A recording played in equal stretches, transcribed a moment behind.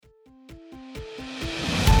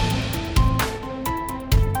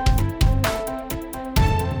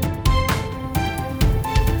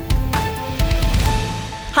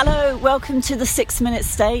Welcome to the 6 Minute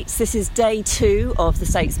States. This is day 2 of the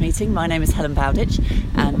States meeting. My name is Helen Bowditch,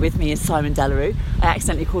 and with me is Simon Delarue. I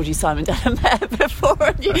accidentally called you Simon Delamere before,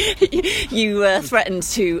 and you threatened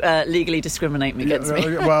to legally discriminate against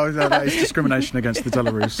me. Well, that is discrimination against the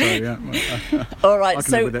Delarues, so yeah. All right,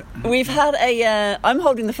 so we've had I'm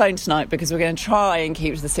holding the phone tonight because we're going to try and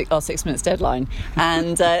keep to our 6 minutes deadline,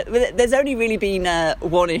 and there's only really been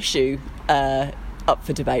one issue up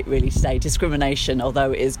for debate really today, discrimination,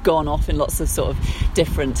 although it has gone off in lots of sort of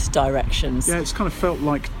different directions. Yeah, it's kind of felt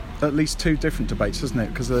like at least 2 different debates, hasn't it?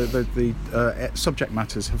 Because the subject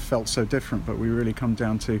matters have felt so different, but we really come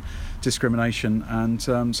down to discrimination. And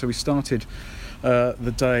so we started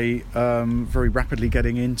the day very rapidly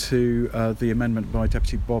getting into the amendment by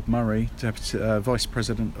Deputy Bob Murray, Vice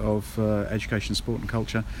President of Education, Sport and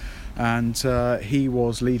Culture. And he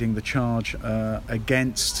was leading the charge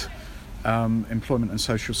against Employment and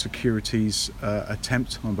Social Security's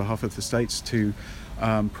attempt on behalf of the states to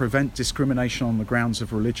prevent discrimination on the grounds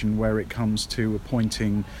of religion where it comes to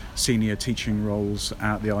appointing senior teaching roles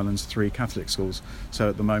at the island's 3 Catholic schools. So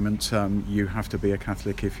at the moment you have to be a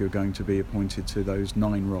Catholic if you're going to be appointed to those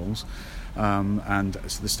 9 roles. And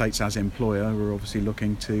the states as employer are obviously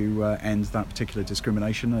looking to end that particular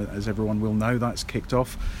discrimination. As everyone will know, that's kicked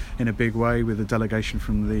off in a big way with a delegation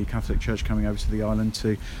from the Catholic Church coming over to the island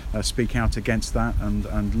to speak out against that,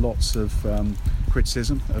 and lots of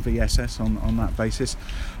criticism of ESS on that basis.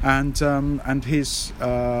 And his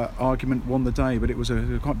argument won the day, but it was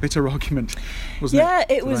a quite bitter argument, wasn't it? Yeah,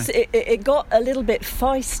 it was. It got a little bit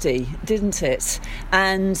feisty, didn't it?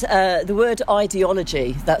 And the word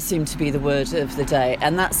ideology, that seemed to be the word of the day,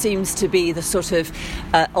 and that seems to be the sort of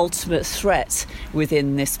ultimate threat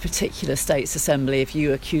within this particular States Assembly if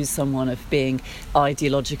you accuse someone of being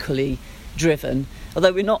ideologically driven,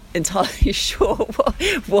 although we're not entirely sure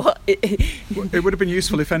what it would have been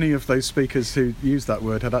useful if any of those speakers who used that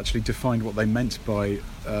word had actually defined what they meant by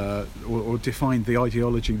or defined the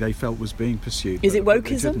ideology they felt was being pursued. Is it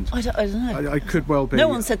wokeism? I don't know. I could well be. No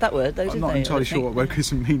one said that word though, did they? I'm not entirely sure what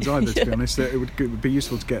wokeism means either, to be honest. It would be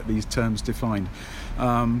useful to get these terms defined,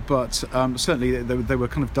 but certainly there were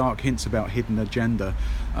kind of dark hints about hidden agenda.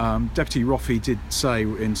 Deputy Roffey did say,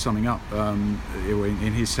 in summing up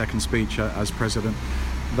in his second speech as president,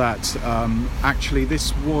 that actually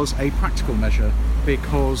this was a practical measure,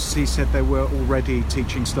 because he said there were already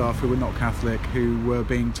teaching staff who were not Catholic who were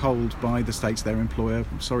being told by the states, their employer,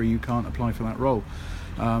 sorry, you can't apply for that role.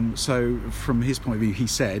 So from his point of view, he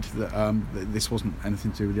said that this wasn't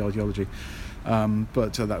anything to do with the ideology.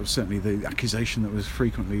 But that was certainly the accusation that was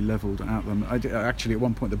frequently levelled at them. Actually, at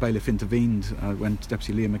one point, the bailiff intervened when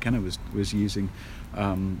Deputy Leah McKenna was using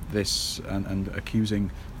this and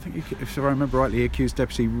accusing, I think, if I remember rightly, he accused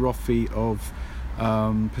Deputy Roffey of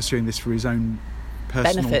pursuing this for his own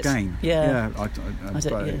personal gain. Yeah.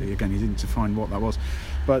 Again, he didn't define what that was.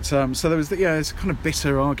 But so there was it's a kind of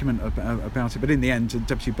bitter argument about it. But in the end,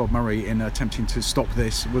 Deputy Bob Murray, in attempting to stop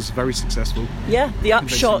this, was very successful. Yeah, the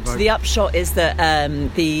upshot is that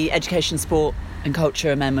the Education, Sport and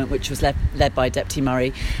Culture Amendment, which was led by Deputy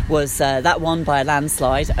Murray, was that won by a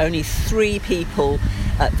landslide. Only 3 people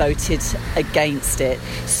voted against it.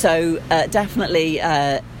 So definitely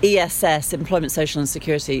ESS, Employment, Social and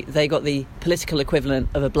Security, they got the political equivalent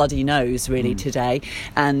of a bloody nose really today,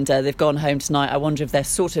 and they've gone home tonight. I wonder if they're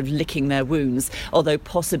sort of licking their wounds, although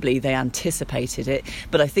possibly they anticipated it,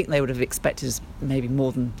 but I think they would have expected maybe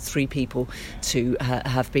more than 3 people to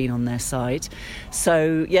have been on their side.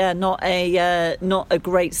 So yeah, not a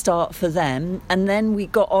great start for them. And then we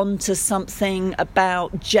got on to something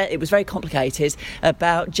about it was very complicated,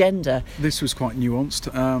 about gender. This was quite nuanced,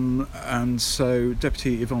 and so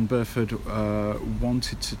Deputy Yvonne Burford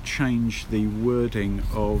wanted to change the wording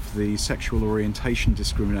of the sexual orientation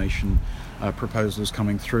discrimination proposals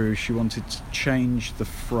coming through. She wanted to change the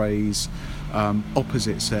phrase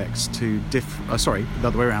opposite sex to the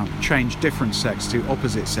other way around, change different sex to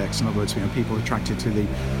opposite sex. In other words, people attracted to the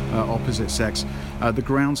opposite sex. The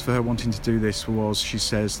grounds for her wanting to do this was, she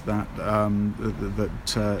says, that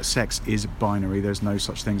sex is binary. There's no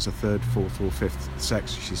such thing as a third, fourth or fifth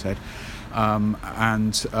sex, she said.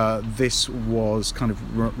 And this was kind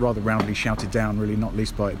of rather roundly shouted down, really, not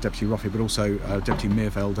least by Deputy Roffey, but also Deputy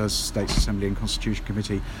Meerveld as States Assembly and Constitution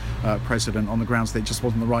Committee President, on the grounds that it just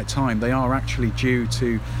wasn't the right time. They are actually due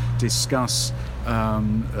to discuss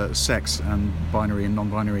sex and binary and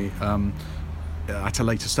non-binary at a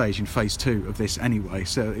later stage in phase 2 of this anyway.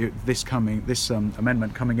 So this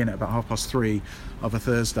amendment coming in at about 3:30 of a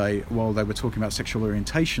Thursday, while they were talking about sexual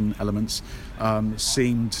orientation elements,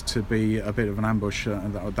 seemed to be a bit of an ambush.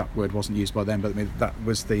 That word wasn't used by them, but that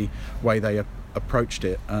was the way they approached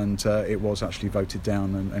it, and it was actually voted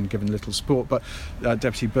down and given little support. But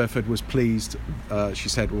Deputy Burford was pleased, she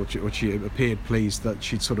said, or she appeared pleased that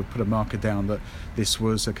she'd sort of put a marker down that this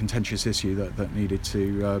was a contentious issue that needed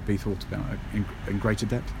to be thought about in greater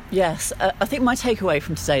depth. Yes, I think my takeaway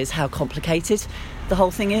from today is how complicated the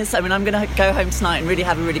whole thing is. I mean, I'm going to go home tonight and really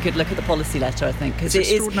have a really good look at the policy letter, I think, because it's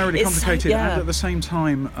extraordinarily complicated and at the same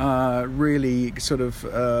time really sort of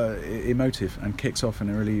emotive, and kicks off in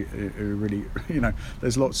a really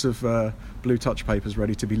there's lots of blue touch papers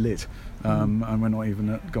ready to be lit, and we're not even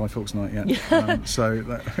at Guy Fawkes night yet. So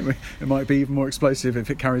it might be even more explosive if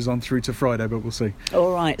it carries on through to Friday, but we'll see.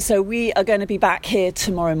 All right, so we are going to be back here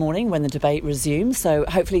tomorrow morning when the debate resumes, so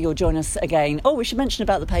hopefully you'll join us again. We should mention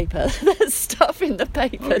about the paper. There's stuff in the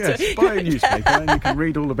paper. Yes, buy a newspaper and you can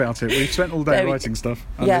read all about it. We've spent all day writing stuff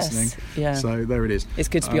and listening, so there it is. It's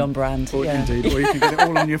good to be on brand. Indeed, or you can get it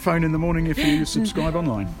all on your phone in the morning if you subscribe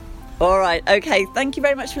online. All right, okay, thank you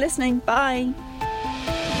very much for listening. Bye.